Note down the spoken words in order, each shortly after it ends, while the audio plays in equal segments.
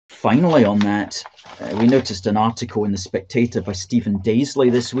finally on that, we noticed an article in The Spectator by Stephen Daisley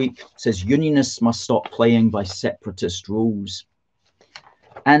this week. It says Unionists must stop playing by separatist rules.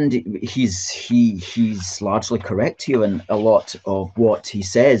 And he's largely correct here in a lot of what he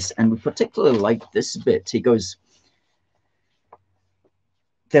says. And we particularly like this bit. He goes,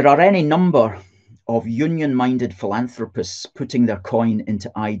 there are any number of union-minded philanthropists putting their coin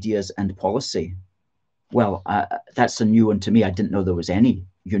into ideas and policy. Well, that's a new one to me. I didn't know there was any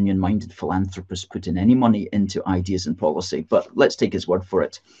union-minded philanthropists putting any money into ideas and policy, but let's take his word for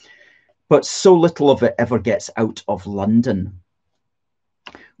it. But so little of it ever gets out of London.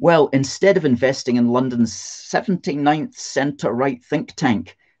 Well, instead of investing in London's 79th centre-right think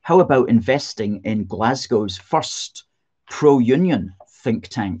tank, how about investing in Glasgow's first pro-union think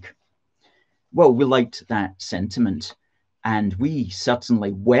tank? Well, we liked that sentiment, and we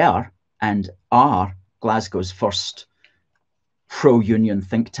certainly were and are Glasgow's first pro-union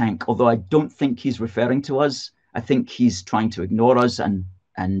think tank, although I don't think he's referring to us. I think he's trying to ignore us and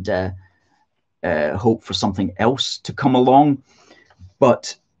hope for something else to come along.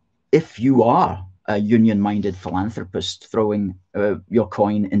 But if you are a union-minded philanthropist throwing your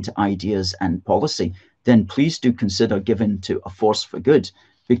coin into ideas and policy, then please do consider giving to A Force for Good,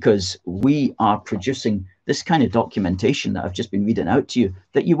 because we are producing this kind of documentation that I've just been reading out to you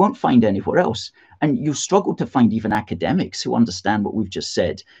that you won't find anywhere else. And you'll struggle to find even academics who understand what we've just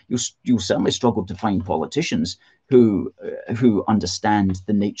said. You'll certainly struggle to find politicians who understand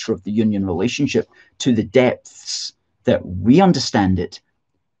the nature of the union relationship to the depths that we understand it.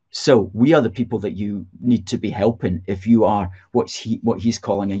 So we are the people that you need to be helping if you are what he's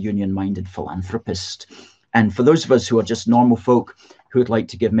calling a union-minded philanthropist. And for those of us who are just normal folk who would like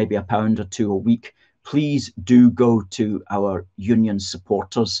to give maybe £1 or £2 a week, please do go to our union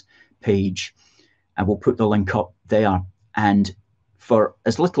supporters page, and we'll put the link up there. And for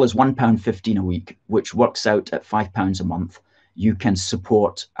as little as £1.15 a week, which works out at £5 a month, you can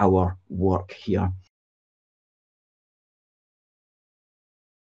support our work here.